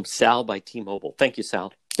 call him Sal by T-Mobile. Thank you,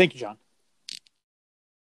 Sal. Thank you, John.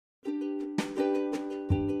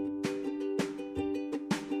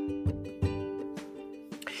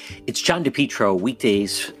 It's John DePietro,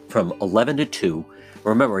 weekdays from 11 to 2.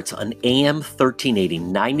 Remember, it's on AM 1380,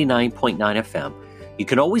 99.9 FM. You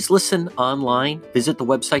can always listen online. Visit the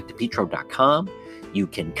website, depetro.com. You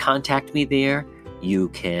can contact me there. You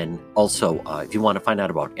can also, if you want to find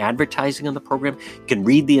out about advertising on the program, you can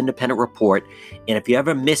read the independent report. And if you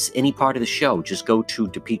ever miss any part of the show, just go to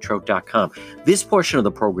depetro.com. This portion of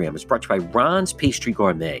the program is brought to you by Ron's Pastry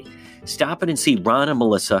Gourmet. Stop in and see Ron and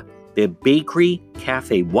Melissa. Their Bakery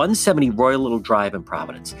Cafe, 170 Royal Little Drive in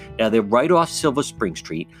Providence. Now, they're right off Silver Spring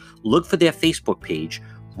Street. Look for their Facebook page,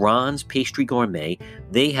 Ron's Pastry Gourmet.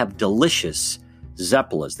 They have delicious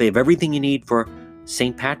Zeppelas. They have everything you need for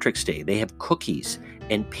St. Patrick's Day. They have cookies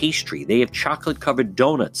and pastry. They have chocolate-covered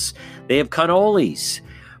donuts. They have cannolis.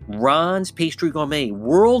 Ron's Pastry Gourmet,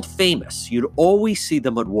 world famous. You'd always see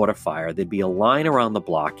them at Waterfire. There'd be a line around the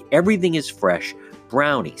block. Everything is fresh.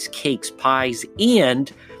 Brownies, cakes, pies, and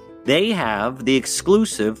they have the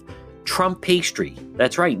exclusive Trump pastry.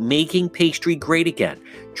 That's right, making pastry great again.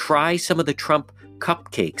 Try some of the Trump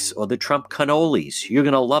cupcakes or the Trump cannolis. You're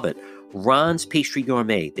going to love it. Ron's Pastry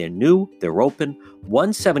Gourmet. They're new. They're open.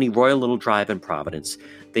 170 Royal Little Drive in Providence.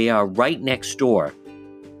 They are right next door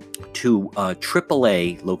to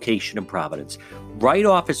AAA location in Providence, right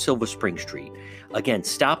off of Silver Spring Street. Again,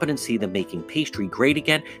 stop in and see them making pastry great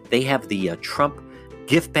again. They have the Trump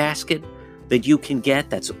gift basket that you can get.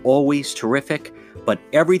 That's always terrific, but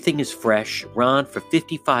everything is fresh. Ron, for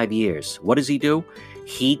 55 years, what does he do?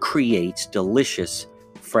 He creates delicious,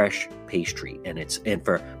 fresh pastry, and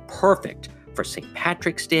for perfect for St.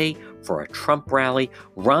 Patrick's Day, for a Trump rally.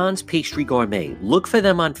 Ron's Pastry Gourmet. Look for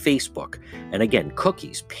them on Facebook. And again,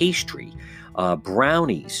 cookies, pastry,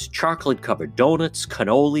 brownies, chocolate-covered donuts,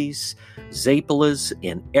 cannolis, Zappalas,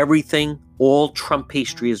 and everything, all Trump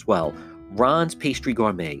pastry as well. Ron's Pastry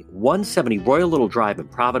Gourmet, 170 Royal Little Drive in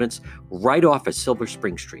Providence, right off of Silver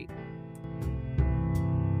Spring Street.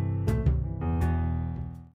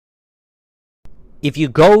 If you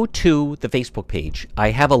go to the Facebook page,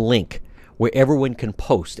 I have a link where everyone can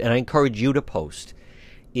post, and I encourage you to post.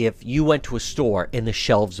 If you went to a store and the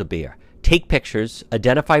shelves are bare, take pictures,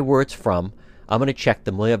 identify where it's from. I'm going to check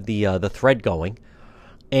them. We have the thread going.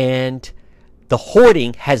 And the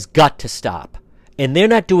hoarding has got to stop. And they're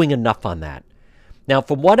not doing enough on that. Now,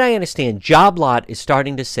 from what I understand, Job Lot is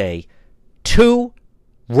starting to say 2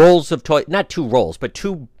 rolls of toilet, not 2 rolls, but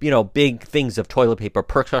 2, big things of toilet paper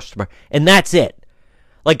per customer. And that's it.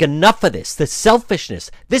 Like, enough of this. The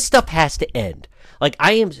selfishness. This stuff has to end. Like,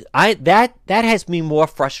 that has me more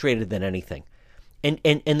frustrated than anything. And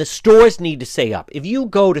the stores need to stay up. If you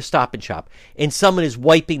go to Stop and Shop and someone is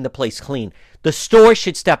wiping the place clean, the store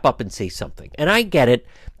should step up and say something. And I get it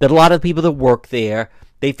that a lot of people that work there,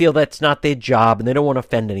 they feel that's not their job and they don't want to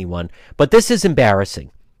offend anyone. But this is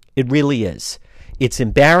embarrassing. It really is. It's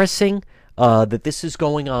embarrassing that this is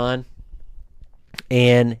going on.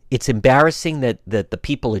 And it's embarrassing that the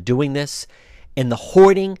people are doing this. And the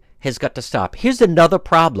hoarding has got to stop. Here's another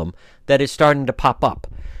problem that is starting to pop up.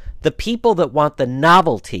 The people that want the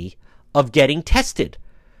novelty of getting tested.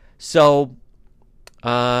 So,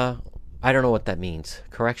 I don't know what that means.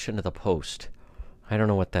 Correction to the post. I don't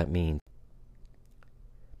know what that means.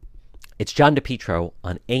 It's John DePietro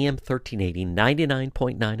on AM 1380,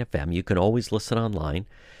 99.9 FM. You can always listen online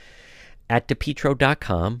at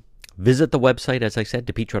DePietro.com. Visit the website, as I said,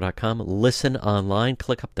 DePietro.com. Listen online.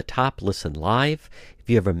 Click up the top. Listen live. If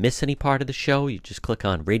you ever miss any part of the show, you just click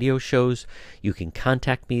on radio shows. You can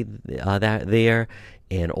contact me there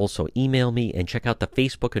and also email me and check out the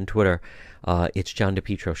Facebook and Twitter. It's John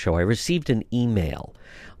DePietro Show. I received an email.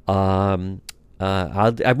 I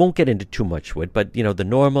won't get into too much with it, but, the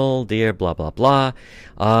normal, dear, blah, blah, blah.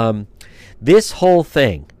 This whole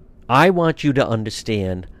thing, I want you to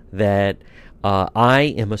understand that I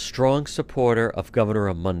am a strong supporter of Governor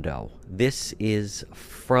Raimondo. This is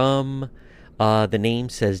from, the name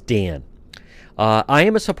says Dan. I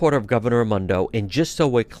am a supporter of Governor Raimondo, and just so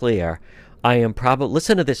we're clear, I am probably,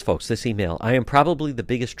 listen to this, folks, this email. I am probably the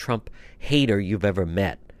biggest Trump hater you've ever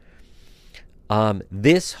met.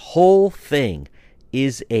 This whole thing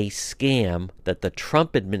is a scam that the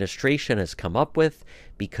Trump administration has come up with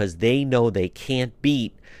because they know they can't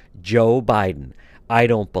beat Joe Biden. I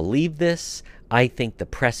don't believe this. I think the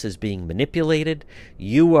press is being manipulated.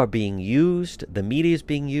 You are being used. The media is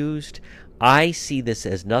being used. I see this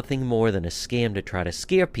as nothing more than a scam to try to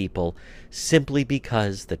scare people simply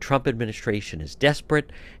because the Trump administration is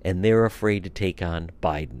desperate and they're afraid to take on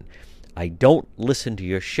Biden. I don't listen to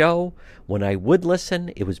your show. When I would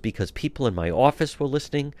listen, it was because people in my office were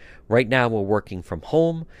listening. Right now we're working from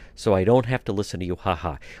home, so I don't have to listen to you.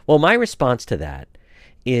 Ha. Well, my response to that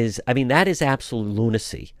is, that is absolute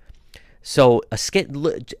lunacy. So,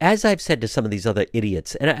 as I've said to some of these other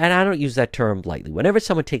idiots, and I don't use that term lightly, whenever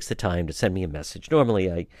someone takes the time to send me a message,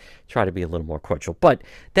 normally I try to be a little more cordial, but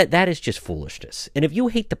that is just foolishness. And if you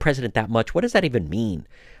hate the president that much, what does that even mean?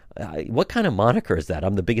 What kind of moniker is that?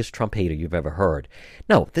 I'm the biggest Trump hater you've ever heard.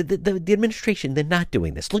 No, the administration, they're not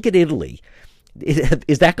doing this. Look at Italy.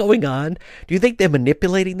 Is that going on? Do you think they're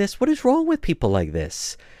manipulating this? What is wrong with people like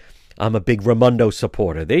this? I'm a big Raimondo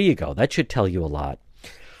supporter. There you go. That should tell you a lot.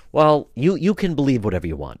 Well, you can believe whatever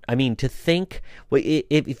you want. To think,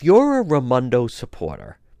 if you're a Raimondo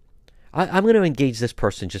supporter, I'm going to engage this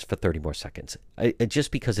person just for 30 more seconds,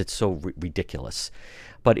 just because it's so ridiculous.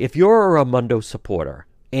 But if you're a Raimondo supporter,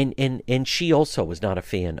 and she also was not a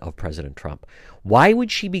fan of President Trump, why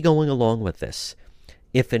would she be going along with this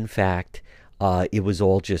if, in fact, it was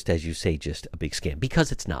all just, as you say, just a big scam?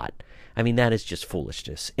 Because it's not. That is just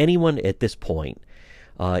foolishness. Anyone at this point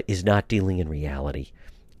is not dealing in reality.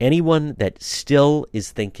 Anyone that still is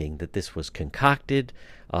thinking that this was concocted,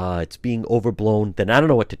 it's being overblown, then I don't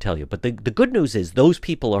know what to tell you. But the good news is those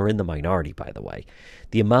people are in the minority, by the way.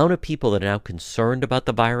 The amount of people that are now concerned about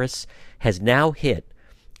the virus has now hit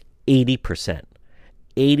 80%.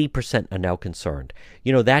 80% are now concerned.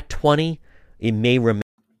 That 20, it may remain.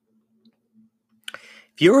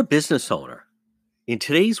 If you're a business owner, in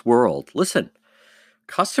today's world, listen,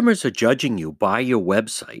 customers are judging you by your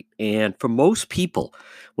website. And for most people,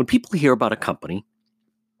 when people hear about a company,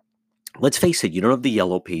 let's face it, you don't have the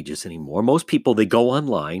yellow pages anymore. Most people, they go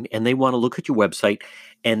online and they want to look at your website,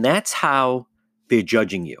 and that's how they're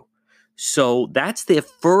judging you. So that's their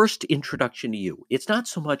first introduction to you. It's not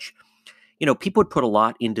so much, people would put a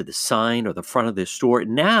lot into the sign or the front of their store.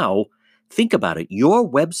 Now, think about it. Your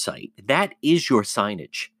website, that is your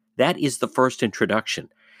signage. That is the first introduction.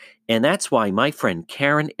 And that's why my friend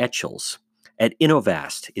Karen Etchels at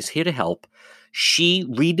Innovast is here to help. She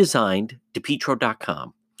redesigned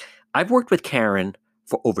DePietro.com. I've worked with Karen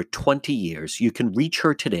for over 20 years. You can reach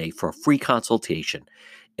her today for a free consultation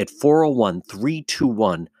at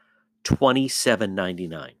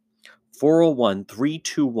 401-321-2799.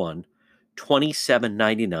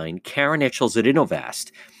 401-321-2799. Karen Etchels at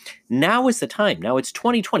Innovast. Now is the time. Now it's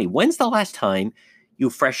 2020. When's the last time you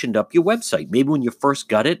freshened up your website? Maybe when you first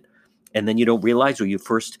got it and then you don't realize, or you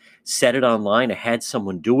first set it online or had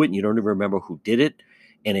someone do it and you don't even remember who did it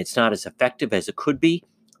and it's not as effective as it could be.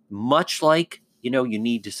 Much like, you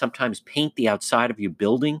need to sometimes paint the outside of your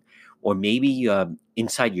building, or maybe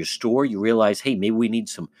inside your store, you realize, hey, maybe we need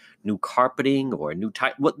some new carpeting or a new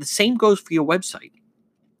type. Well, the same goes for your website.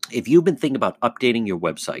 If you've been thinking about updating your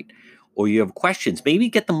website or you have questions, maybe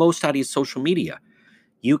get the most out of your social media,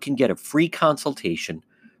 you can get a free consultation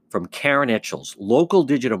from Karen Etchels, local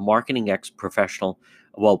digital marketing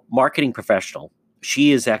marketing professional.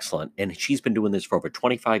 She is excellent, and she's been doing this for over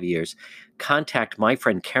 25 years. Contact my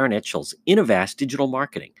friend Karen Etchels, Innovast Digital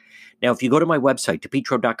Marketing. Now, if you go to my website,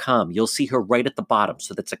 DePietro.com, you'll see her right at the bottom.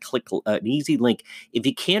 So that's an easy link. If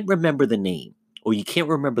you can't remember the name or you can't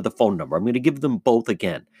remember the phone number, I'm going to give them both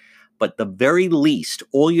again. But the very least,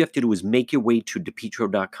 all you have to do is make your way to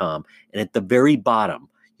DePietro.com, and at the very bottom,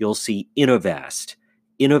 you'll see Innovast,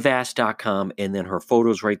 Innovast.com, and then her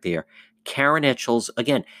photos right there. Karen Etchels,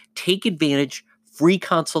 again, take advantage. Free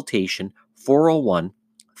consultation,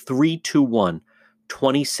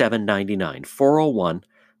 401-321-2799,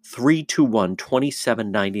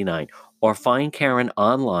 401-321-2799, or find Karen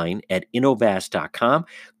online at Innovast.com.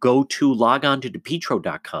 Log on to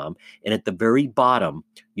DePietro.com, and at the very bottom,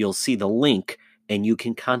 you'll see the link, and you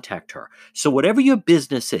can contact her. So whatever your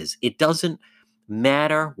business is, it doesn't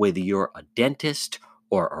matter whether you're a dentist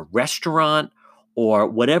or a restaurant or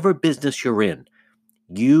whatever business you're in.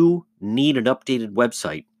 You need an updated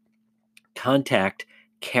website. Contact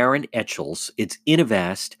Karen Etchels. It's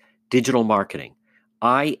Innovast Digital Marketing.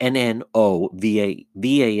 INNOVAST,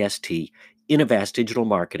 Innovast Digital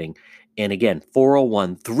Marketing. And again,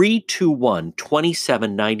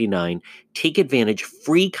 401-321-2799. Take advantage,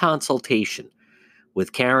 free consultation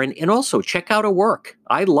with Karen. And also check out her work.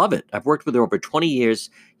 I love it. I've worked with her over 20 years.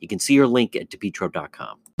 You can see her link at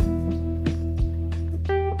DePietro.com.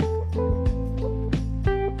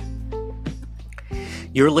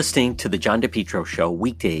 You're listening to the John DePietro Show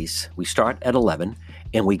weekdays. We start at 11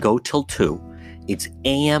 and we go till 2. It's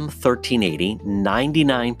AM 1380,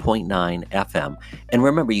 99.9 FM. And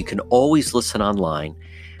remember, you can always listen online.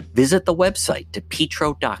 Visit the website,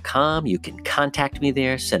 DePietro.com. You can contact me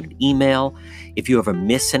there, send an email. If you ever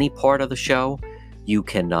miss any part of the show, you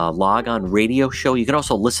can log on radio show. You can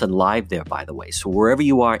also listen live there, by the way. So wherever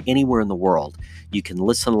you are, anywhere in the world, you can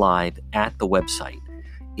listen live at the website.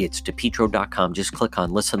 It's DePietro.com. Just click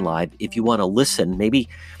on Listen Live. If you want to listen, maybe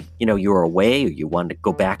you're away or you want to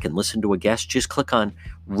go back and listen to a guest, just click on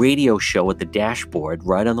Radio Show at the dashboard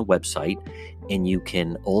right on the website, and you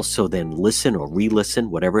can also then listen or re-listen,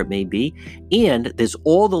 whatever it may be. And there's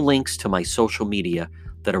all the links to my social media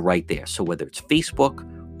that are right there. So whether it's Facebook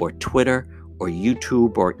or Twitter or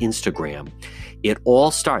YouTube or Instagram, it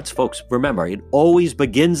all starts. Folks, remember, it always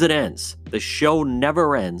begins and ends. The show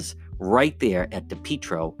never ends. Right there at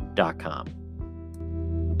DePietro.com.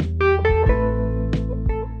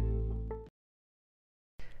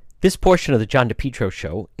 This portion of the John DePietro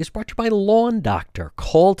Show is brought to you by Lawn Doctor.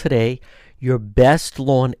 Call today. Your best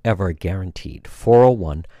lawn ever guaranteed.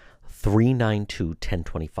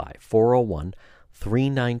 401-392-1025.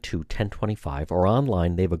 401-392-1025. Or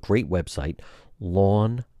online, they have a great website,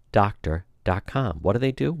 LawnDoctor.com. What do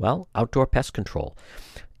they do? Well, outdoor pest control.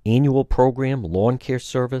 Annual program, lawn care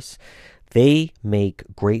service. They make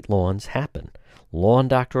great lawns happen. Lawn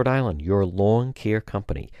Doctor Rhode Island, your lawn care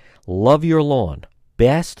company. Love your lawn.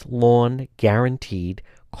 Best lawn guaranteed.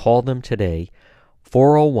 Call them today.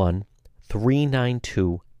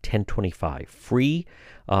 401-392-1025. Free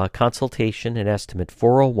consultation and estimate.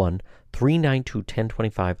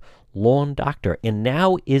 401-392-1025. Lawn Doctor. And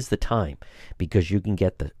now is the time, because you can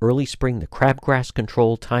get the early spring, the crabgrass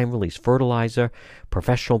control, time release fertilizer,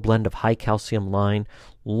 professional blend of high calcium line.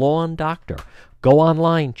 Lawn Doctor. Go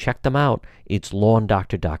online, check them out. It's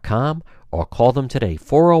LawnDoctor.com, or call them today,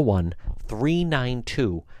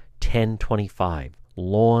 401-392-1025.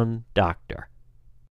 Lawn Doctor.